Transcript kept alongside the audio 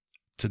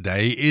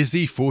Today is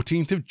the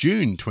 14th of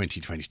June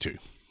 2022.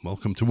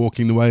 Welcome to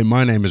Walking the Way.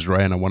 My name is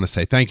Ray, and I want to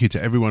say thank you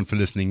to everyone for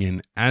listening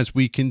in as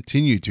we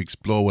continue to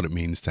explore what it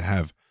means to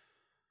have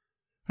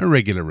a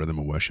regular rhythm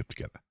of worship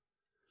together.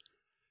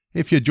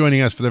 If you're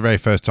joining us for the very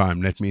first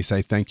time, let me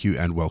say thank you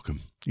and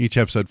welcome. Each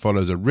episode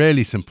follows a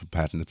really simple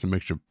pattern. It's a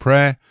mixture of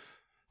prayer,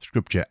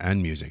 scripture,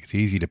 and music. It's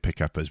easy to pick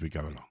up as we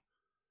go along.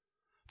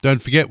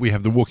 Don't forget, we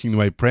have the Walking the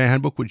Way prayer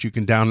handbook, which you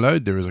can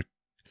download. There is a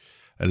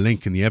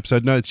link in the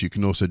episode notes. You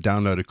can also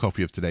download a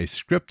copy of today's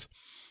script.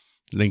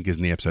 Link is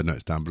in the episode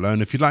notes down below.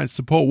 And if you'd like to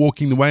support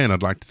Walking the Way, and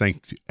I'd like to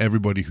thank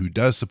everybody who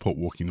does support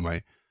Walking the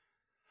Way,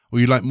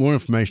 or you'd like more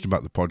information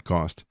about the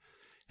podcast,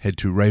 head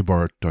to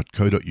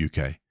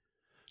rayborrett.co.uk.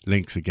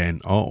 Links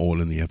again are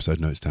all in the episode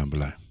notes down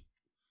below.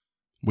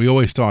 We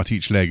always start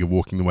each leg of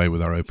Walking the Way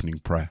with our opening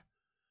prayer.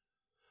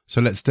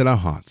 So let's still our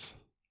hearts.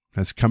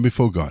 Let's come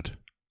before God.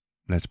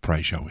 Let's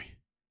pray, shall we?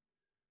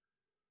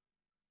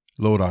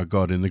 Lord our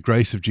God, in the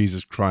grace of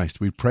Jesus Christ,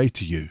 we pray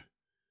to you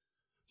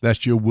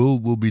that your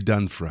will be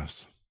done for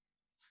us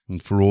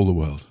and for all the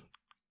world.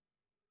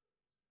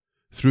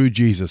 Through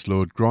Jesus,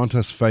 Lord, grant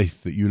us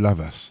faith that you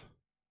love us,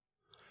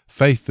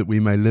 faith that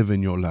we may live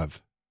in your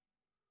love,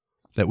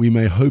 that we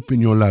may hope in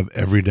your love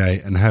every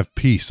day and have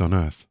peace on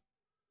earth,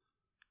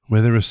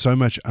 where there is so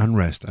much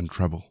unrest and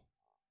trouble.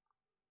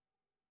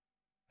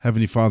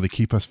 Heavenly Father,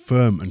 keep us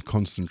firm and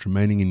constant,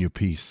 remaining in your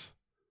peace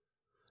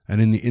and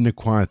in the inner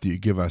quiet that you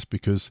give us,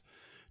 because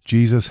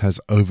Jesus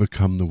has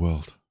overcome the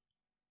world.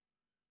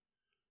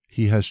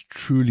 He has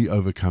truly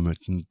overcome it,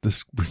 and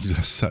this brings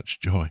us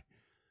such joy.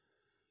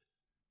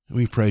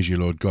 We praise you,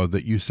 Lord God,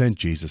 that you sent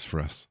Jesus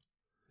for us,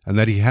 and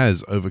that he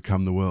has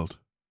overcome the world.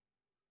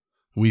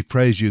 We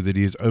praise you that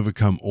he has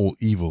overcome all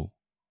evil,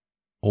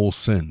 all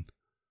sin,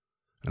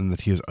 and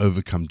that he has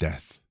overcome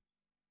death.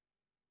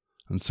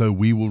 And so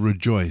we will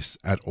rejoice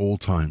at all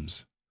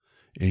times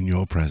in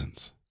your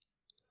presence.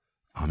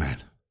 Amen.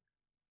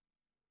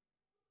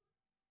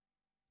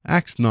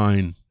 Acts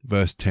 9,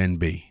 verse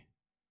 10b.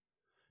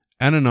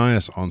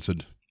 Ananias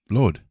answered,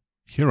 Lord,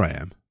 here I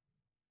am.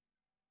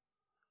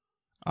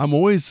 I'm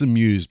always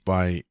amused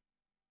by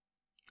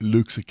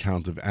Luke's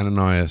account of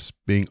Ananias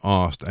being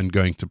asked and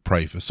going to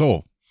pray for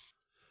Saul.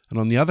 And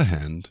on the other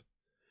hand,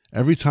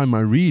 every time I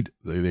read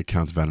the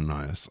account of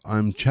Ananias,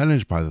 I'm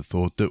challenged by the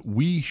thought that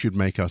we should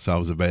make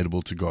ourselves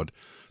available to God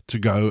to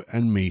go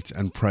and meet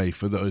and pray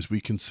for those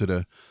we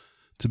consider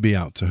to be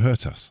out to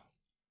hurt us.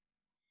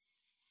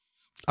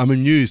 I'm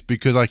amused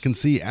because I can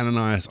see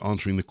Ananias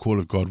answering the call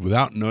of God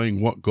without knowing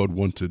what God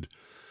wanted,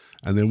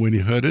 and then when he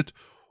heard it,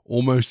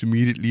 almost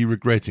immediately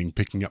regretting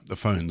picking up the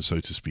phone, so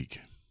to speak.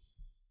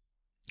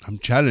 I'm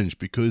challenged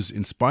because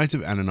in spite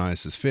of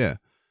Ananias' fear,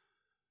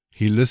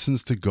 he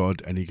listens to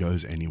God and he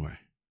goes anyway.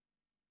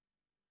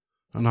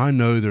 And I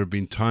know there have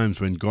been times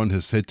when God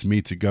has said to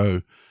me to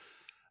go,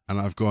 and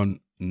I've gone,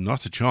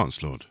 not a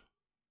chance, Lord.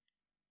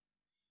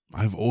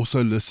 I've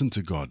also listened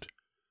to God,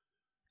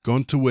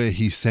 gone to where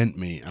he sent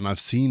me, and I've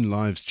seen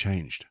lives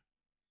changed.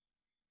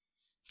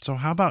 So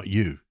how about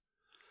you?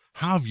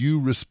 How have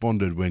you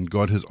responded when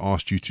God has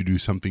asked you to do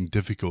something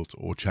difficult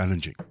or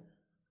challenging?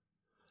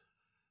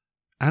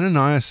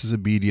 Ananias'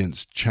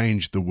 obedience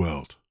changed the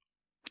world.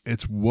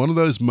 It's one of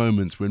those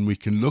moments when we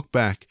can look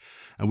back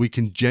and we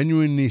can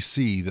genuinely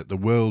see that the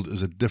world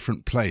is a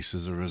different place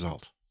as a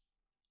result.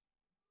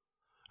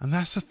 And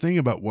that's the thing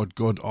about what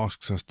God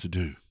asks us to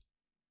do.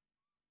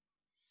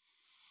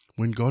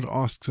 When God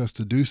asks us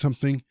to do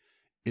something,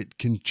 it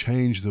can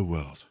change the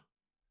world.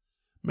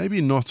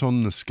 Maybe not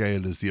on the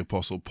scale as the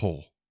Apostle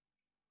Paul,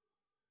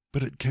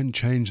 but it can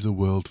change the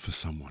world for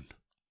someone.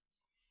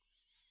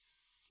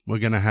 We're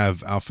going to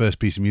have our first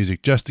piece of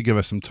music just to give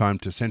us some time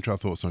to center our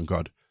thoughts on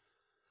God.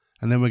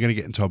 And then we're going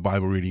to get into our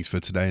Bible readings for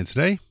today. And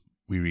today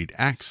we read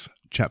Acts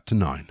chapter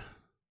 9.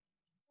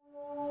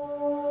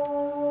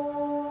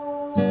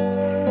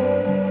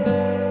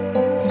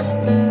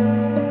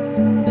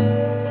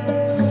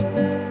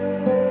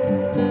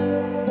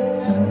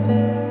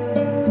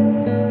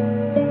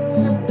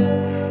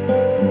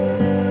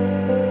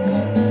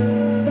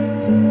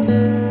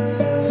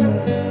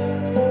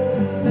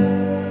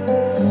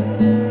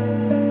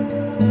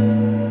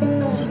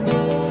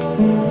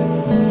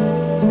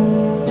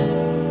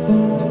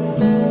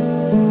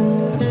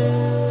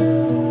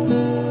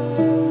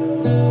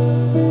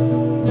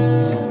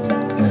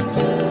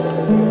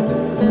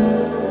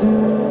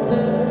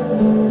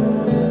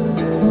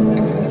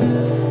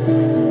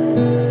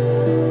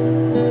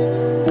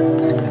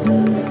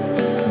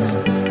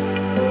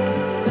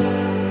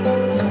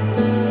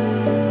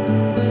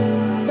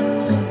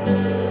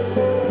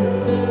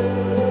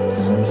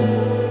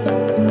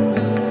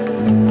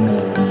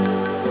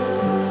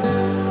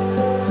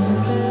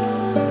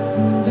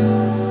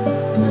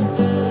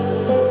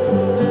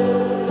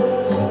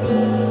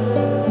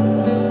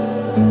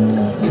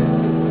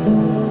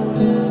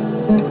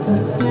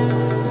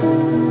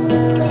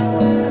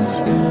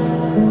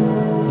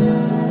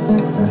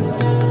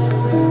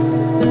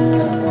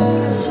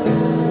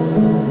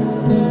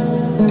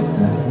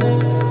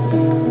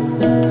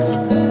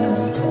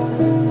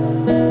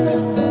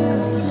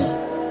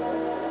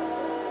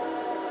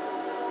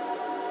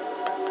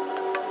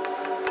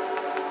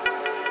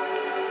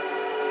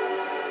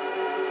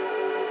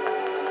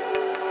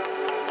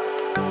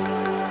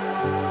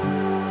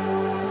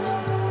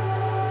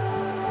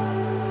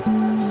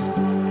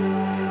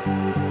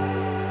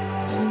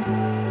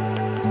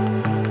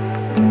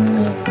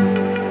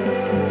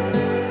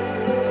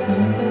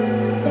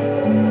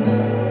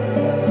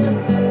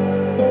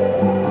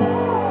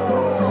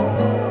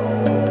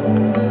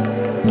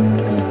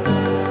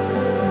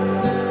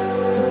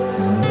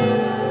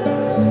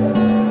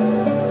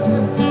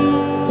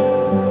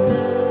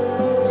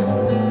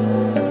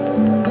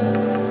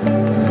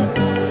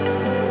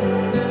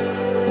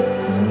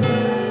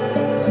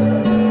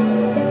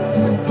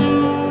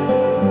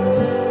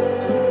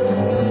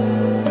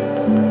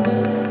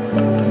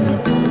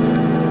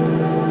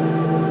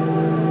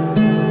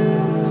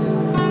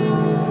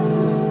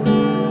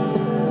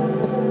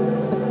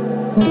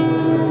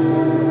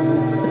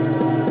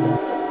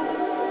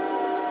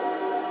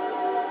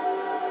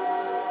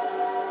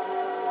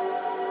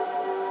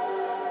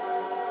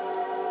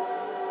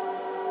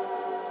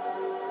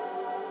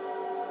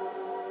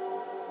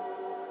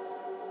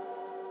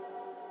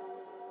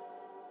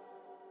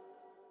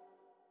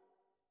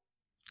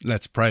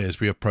 Let's pray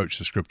as we approach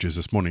the scriptures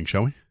this morning,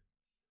 shall we?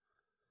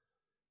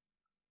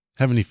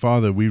 Heavenly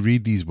Father, we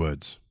read these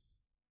words,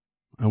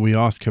 and we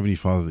ask, Heavenly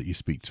Father, that you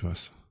speak to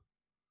us.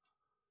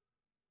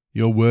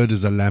 Your word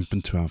is a lamp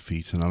unto our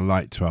feet and a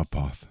light to our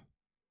path.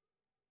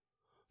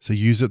 So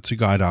use it to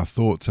guide our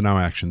thoughts and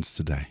our actions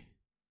today.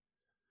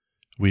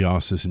 We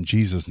ask this in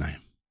Jesus' name.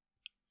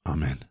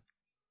 Amen.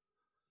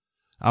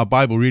 Our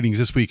Bible readings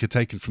this week are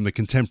taken from the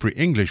Contemporary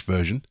English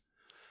Version,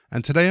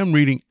 and today I'm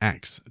reading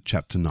Acts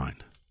chapter 9.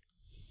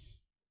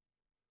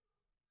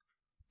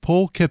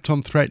 Paul kept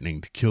on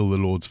threatening to kill the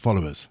Lord's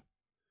followers.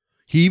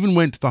 He even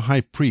went to the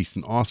high priest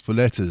and asked for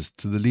letters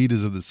to the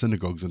leaders of the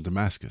synagogues in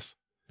Damascus.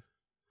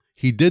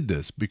 He did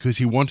this because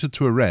he wanted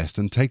to arrest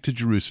and take to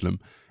Jerusalem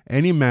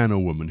any man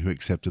or woman who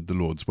accepted the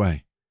Lord's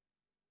way.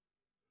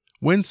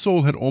 When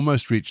Saul had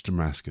almost reached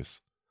Damascus,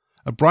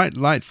 a bright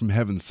light from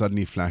heaven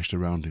suddenly flashed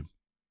around him.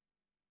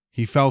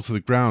 He fell to the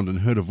ground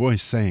and heard a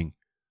voice saying,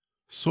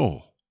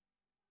 "Saul,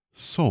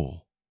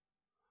 Saul,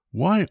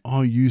 why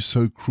are you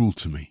so cruel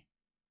to me?"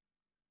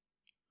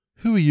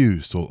 "Who are you?"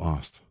 Saul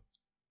asked.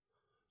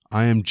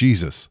 "I am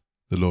Jesus,"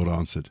 the Lord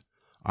answered.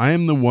 "I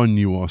am the one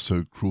you are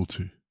so cruel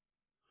to.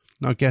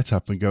 Now get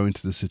up and go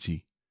into the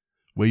city,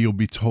 where you'll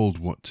be told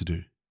what to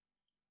do."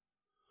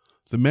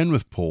 The men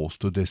with Paul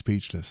stood there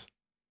speechless.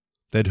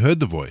 They'd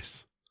heard the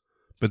voice,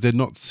 but they'd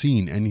not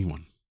seen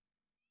anyone.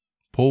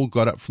 Paul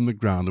got up from the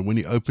ground, and when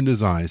he opened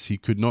his eyes, he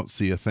could not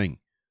see a thing.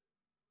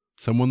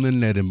 Someone then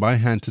led him by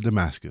hand to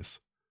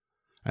Damascus,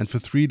 and for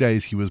 3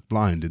 days he was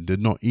blind and did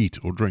not eat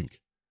or drink.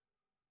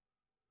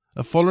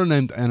 A follower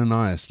named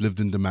Ananias lived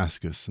in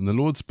Damascus, and the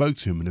Lord spoke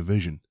to him in a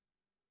vision.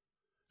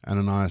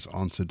 Ananias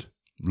answered,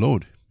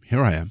 "Lord,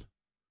 here I am."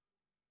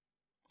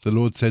 The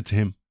Lord said to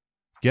him,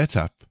 "Get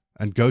up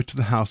and go to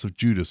the house of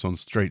Judas on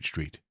Straight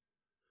Street.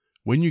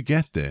 When you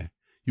get there,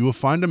 you will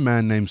find a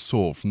man named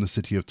Saul from the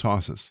city of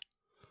Tarsus.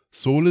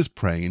 Saul is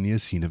praying and he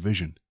has seen a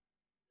vision.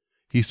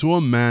 He saw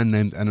a man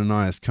named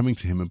Ananias coming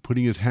to him and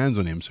putting his hands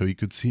on him so he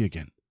could see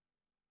again."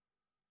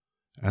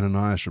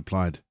 Ananias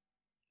replied,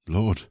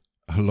 "Lord,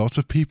 a lot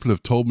of people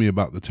have told me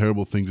about the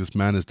terrible things this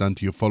man has done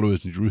to your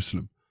followers in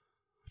Jerusalem.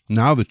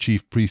 Now the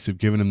chief priests have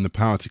given him the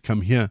power to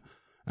come here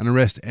and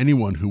arrest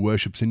anyone who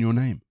worships in your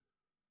name."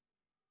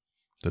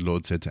 The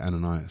Lord said to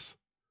Ananias,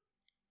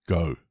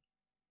 "Go.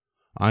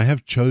 I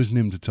have chosen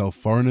him to tell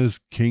foreigners,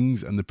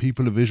 kings, and the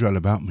people of Israel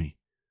about me.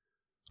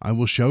 I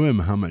will show him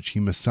how much he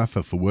must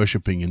suffer for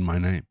worshipping in my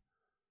name."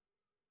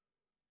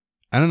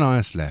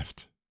 Ananias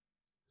left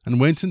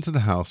and went into the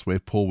house where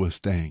Paul was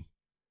staying.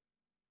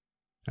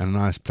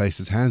 Ananias placed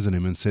his hands on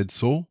him and said,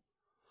 "Saul,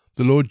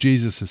 the Lord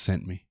Jesus has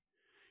sent me.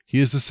 He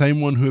is the same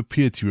one who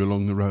appeared to you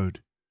along the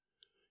road.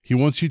 He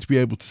wants you to be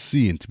able to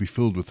see and to be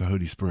filled with the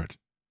Holy Spirit."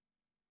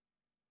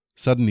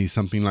 Suddenly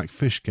something like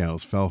fish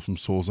scales fell from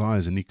Saul's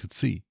eyes and he could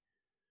see.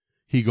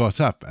 He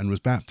got up and was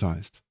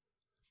baptized.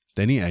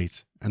 Then he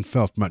ate and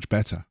felt much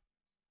better.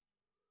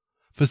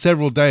 For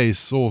several days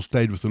Saul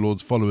stayed with the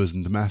Lord's followers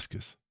in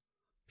Damascus.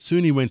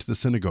 Soon he went to the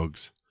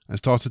synagogues and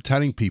started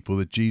telling people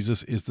that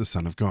Jesus is the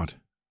Son of God.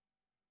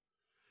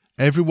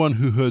 Everyone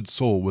who heard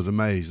Saul was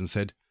amazed and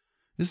said,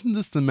 "Isn't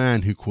this the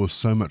man who caused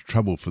so much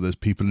trouble for those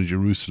people in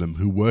Jerusalem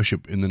who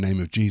worship in the name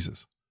of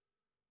Jesus?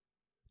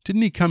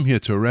 Didn't he come here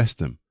to arrest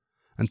them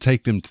and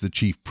take them to the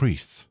chief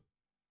priests?"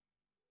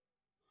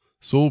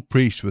 Saul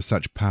preached with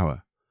such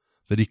power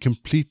that he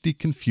completely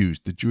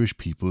confused the Jewish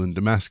people in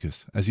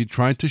Damascus as he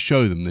tried to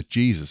show them that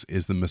Jesus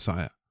is the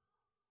Messiah.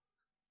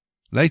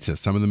 Later,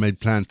 some of them made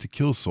plans to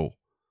kill Saul,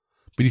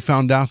 but he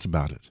found out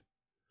about it.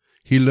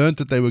 He learned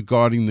that they were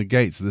guarding the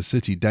gates of the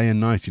city day and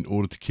night in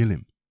order to kill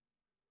him.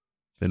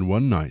 Then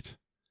one night,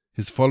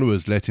 his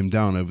followers let him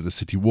down over the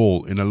city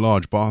wall in a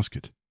large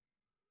basket.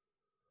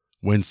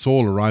 When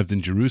Saul arrived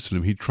in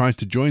Jerusalem, he tried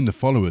to join the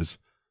followers,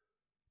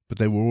 but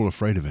they were all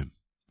afraid of him,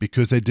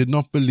 because they did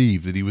not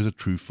believe that he was a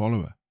true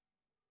follower.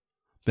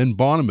 Then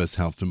Barnabas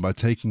helped him by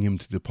taking him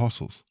to the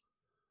apostles.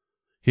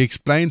 He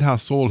explained how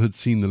Saul had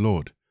seen the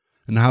Lord,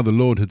 and how the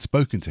Lord had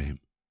spoken to him.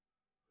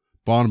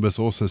 Barnabas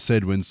also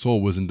said when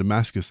Saul was in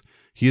Damascus,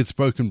 he had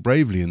spoken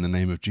bravely in the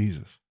name of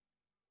Jesus.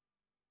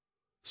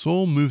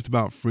 Saul moved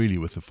about freely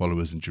with the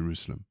followers in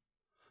Jerusalem,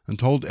 and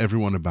told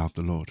everyone about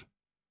the Lord.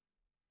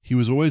 He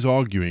was always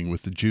arguing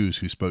with the Jews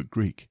who spoke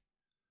Greek,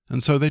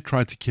 and so they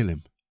tried to kill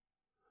him.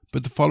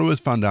 But the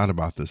followers found out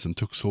about this and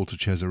took Saul to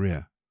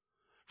Caesarea.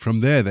 From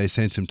there they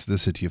sent him to the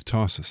city of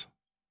Tarsus.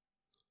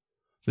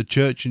 The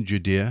church in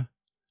Judea,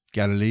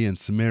 Galilee, and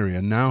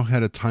Samaria now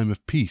had a time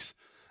of peace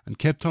and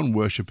kept on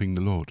worshipping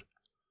the Lord.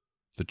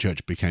 The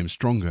church became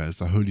stronger as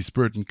the Holy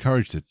Spirit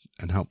encouraged it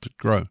and helped it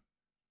grow.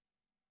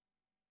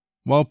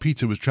 While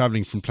Peter was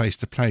traveling from place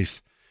to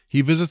place,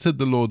 he visited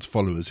the Lord's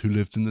followers who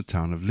lived in the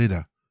town of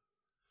Lydda.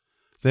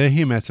 There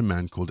he met a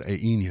man called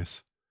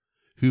Aeneas,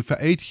 who for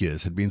 8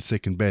 years had been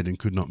sick in bed and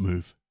could not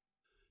move.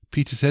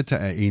 Peter said to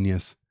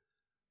Aeneas,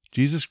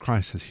 "Jesus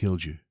Christ has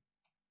healed you.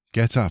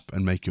 Get up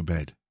and make your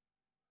bed."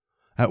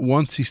 At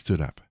once he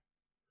stood up.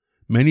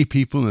 Many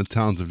people in the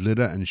towns of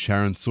Lydda and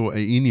Sharon saw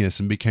Aeneas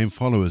and became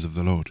followers of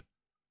the Lord.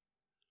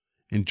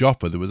 In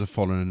Joppa there was a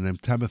foreigner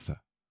named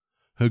Tabitha.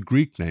 Her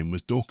Greek name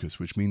was Dorcas,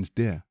 which means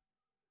dear.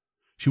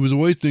 She was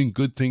always doing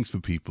good things for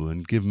people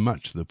and gave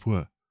much to the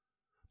poor.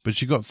 But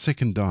she got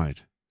sick and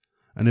died,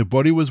 and her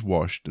body was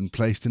washed and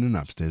placed in an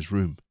upstairs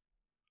room.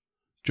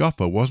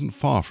 Joppa wasn't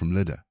far from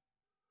Lydda,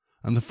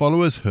 and the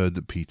followers heard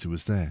that Peter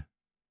was there.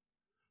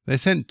 They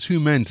sent 2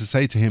 men to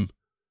say to him,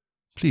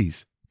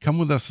 "Please, come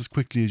with us as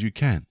quickly as you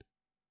can."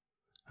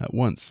 At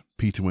once,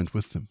 Peter went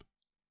with them.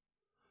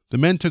 The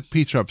men took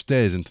Peter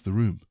upstairs into the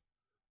room.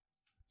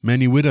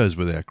 Many widows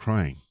were there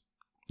crying.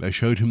 They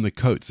showed him the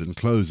coats and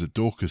clothes that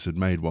Dorcas had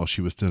made while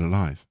she was still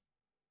alive.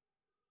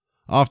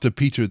 After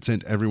Peter had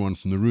sent everyone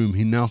from the room,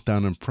 he knelt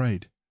down and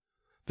prayed.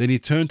 Then he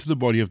turned to the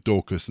body of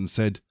Dorcas and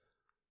said,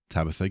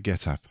 "Tabitha,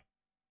 get up."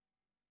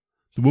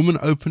 The woman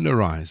opened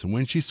her eyes, and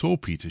when she saw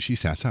Peter, she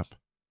sat up.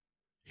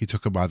 He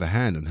took her by the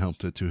hand and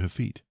helped her to her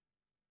feet.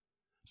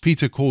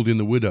 Peter called in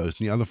the widows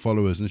and the other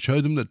followers and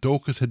showed them that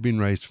Dorcas had been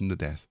raised from the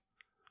dead.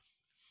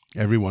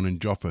 Everyone in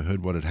Joppa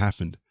heard what had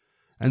happened,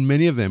 and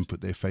many of them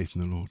put their faith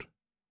in the Lord.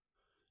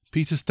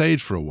 Peter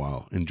stayed for a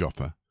while in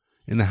Joppa,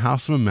 in the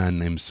house of a man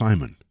named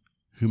Simon,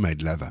 who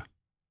made leather.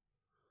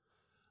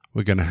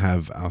 We're going to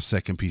have our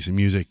second piece of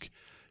music,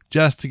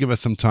 just to give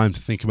us some time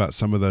to think about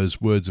some of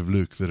those words of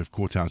Luke that have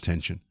caught our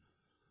attention.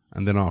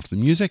 And then after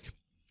the music,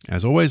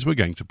 as always, we're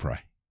going to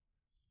pray.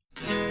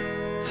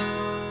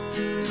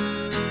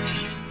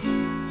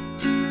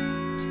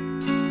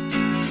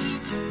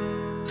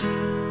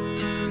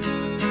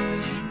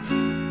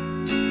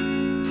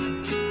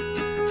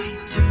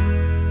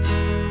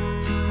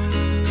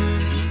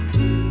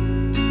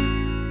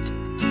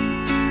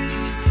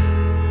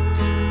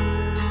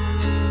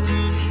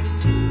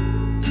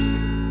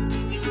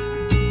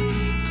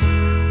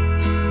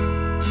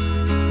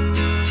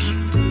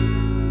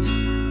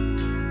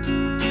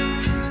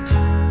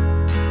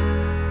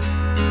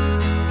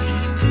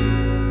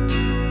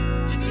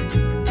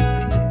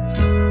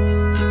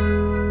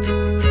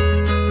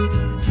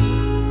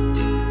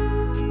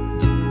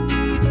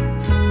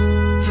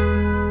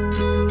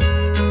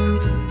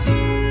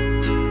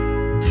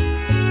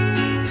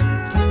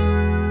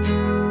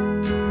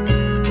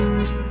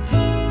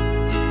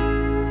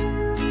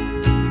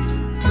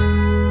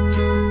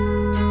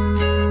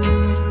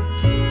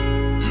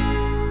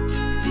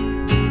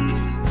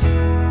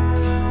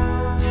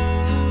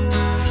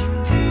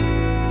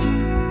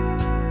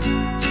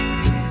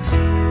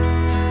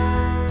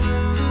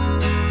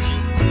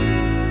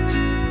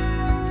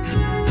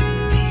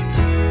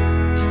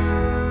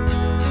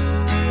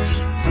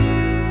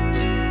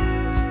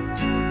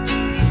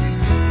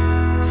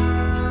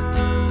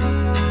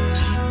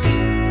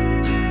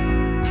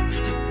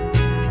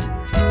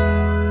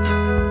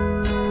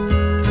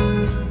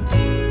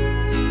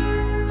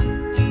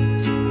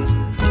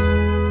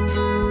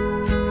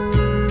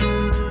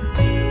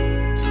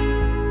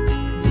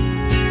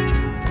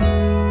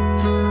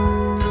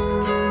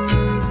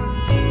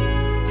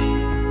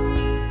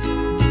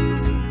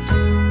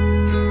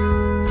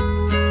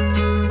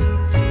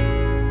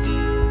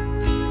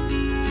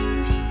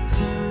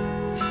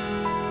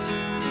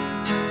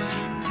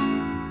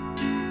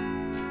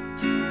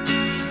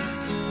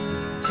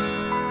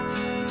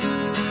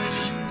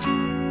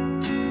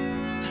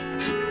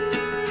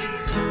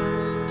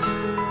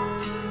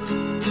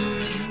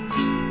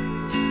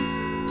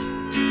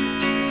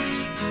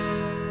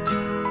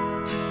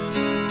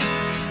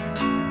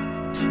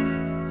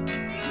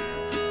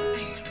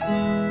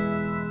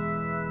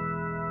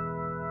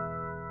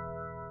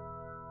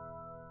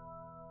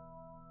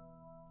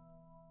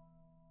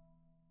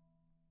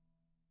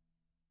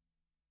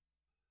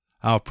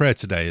 Our prayer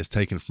today is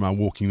taken from our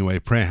Walking the Way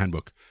prayer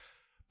handbook.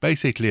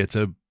 Basically, it's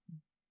a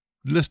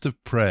list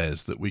of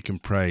prayers that we can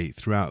pray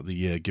throughout the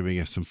year, giving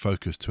us some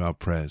focus to our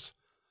prayers.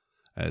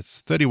 It's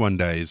 31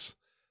 days,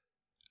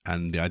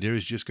 and the idea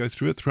is just go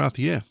through it throughout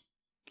the year,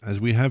 as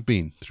we have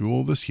been through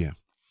all this year.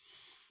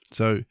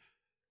 So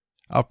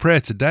our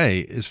prayer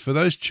today is for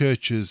those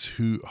churches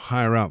who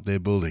hire out their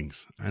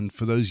buildings and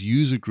for those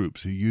user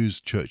groups who use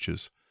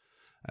churches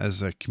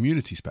as a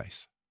community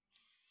space.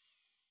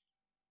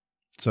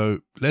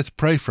 So let's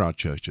pray for our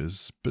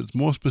churches, but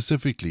more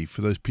specifically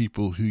for those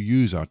people who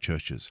use our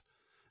churches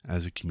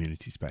as a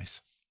community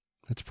space.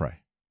 Let's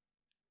pray.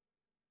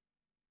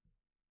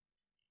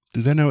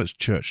 Do they know it's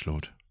church,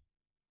 Lord?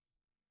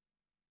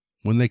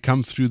 When they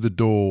come through the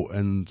door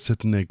and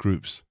sit in their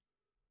groups,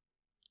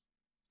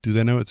 do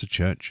they know it's a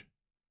church?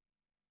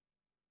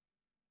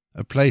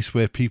 A place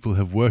where people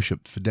have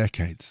worshipped for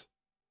decades,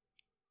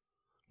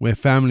 where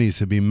families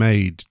have been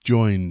made,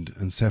 joined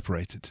and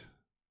separated,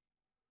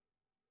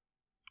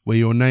 where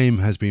your name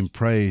has been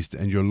praised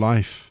and your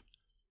life,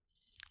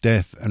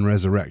 death and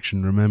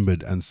resurrection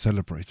remembered and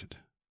celebrated.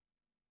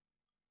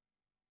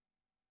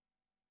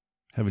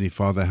 Heavenly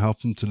Father,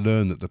 help them to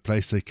learn that the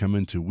place they come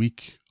into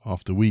week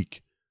after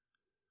week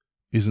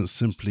isn't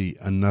simply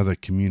another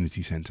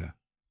community centre,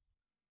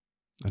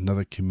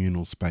 another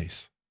communal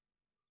space.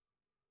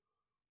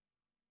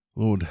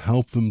 Lord,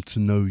 help them to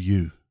know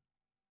you.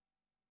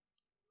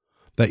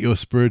 that your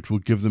Spirit will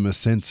give them a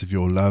sense of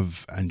your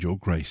love and your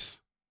grace,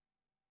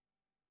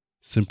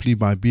 simply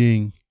by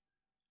being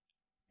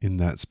in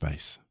that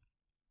space.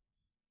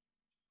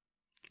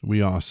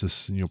 We ask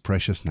this in your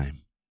precious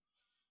name.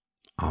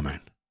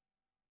 Amen.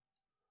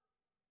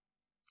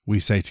 We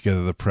say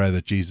together the prayer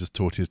that Jesus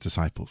taught his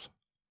disciples.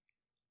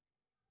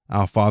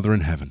 Our Father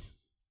in heaven,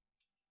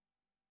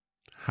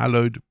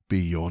 hallowed be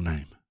your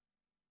name.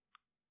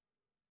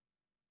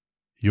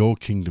 Your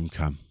kingdom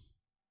come.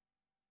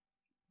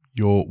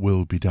 Your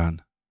will be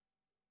done,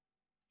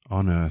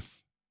 on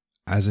earth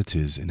as it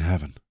is in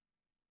heaven.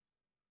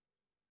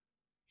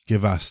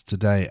 Give us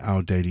today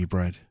our daily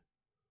bread.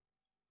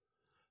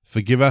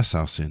 Forgive us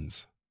our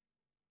sins,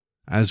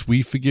 as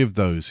we forgive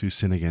those who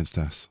sin against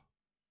us.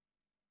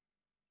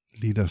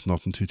 Lead us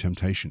not into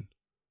temptation,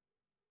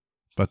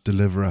 but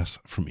deliver us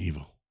from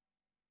evil.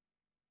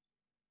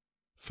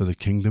 For the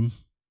kingdom,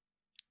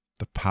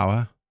 the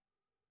power,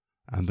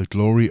 and the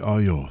glory are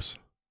yours,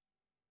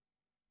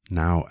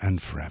 now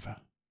and forever.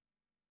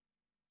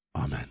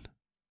 Amen.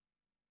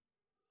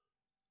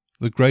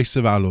 The grace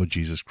of our Lord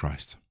Jesus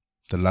Christ,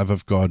 the love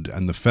of God,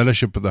 and the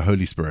fellowship of the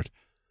Holy Spirit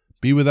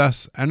be with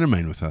us and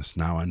remain with us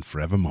now and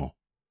forevermore.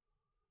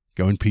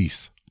 Go in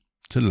peace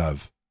to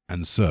love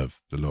and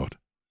serve the Lord.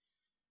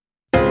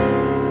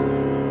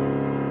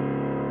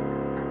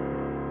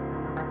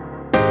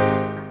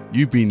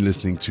 You've been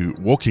listening to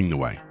Walking the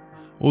Way.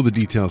 All the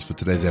details for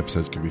today's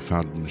episodes can be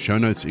found in the show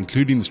notes,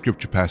 including the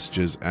scripture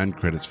passages and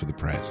credits for the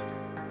prayers.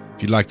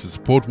 If you'd like to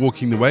support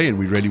Walking the Way, and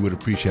we really would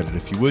appreciate it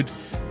if you would,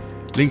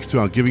 links to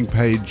our giving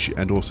page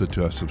and also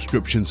to our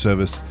subscription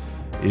service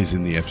is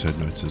in the episode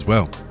notes as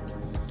well.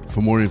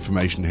 For more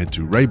information, head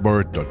to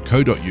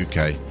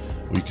rayborrett.co.uk,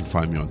 or you can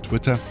find me on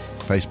Twitter,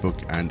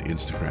 Facebook, and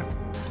Instagram.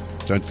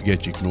 Don't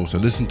forget you can also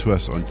listen to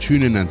us on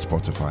TuneIn and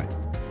Spotify.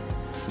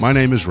 My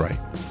name is Ray,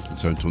 and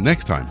so until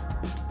next time,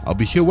 I'll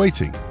be here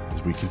waiting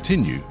as we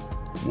continue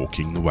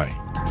walking the way.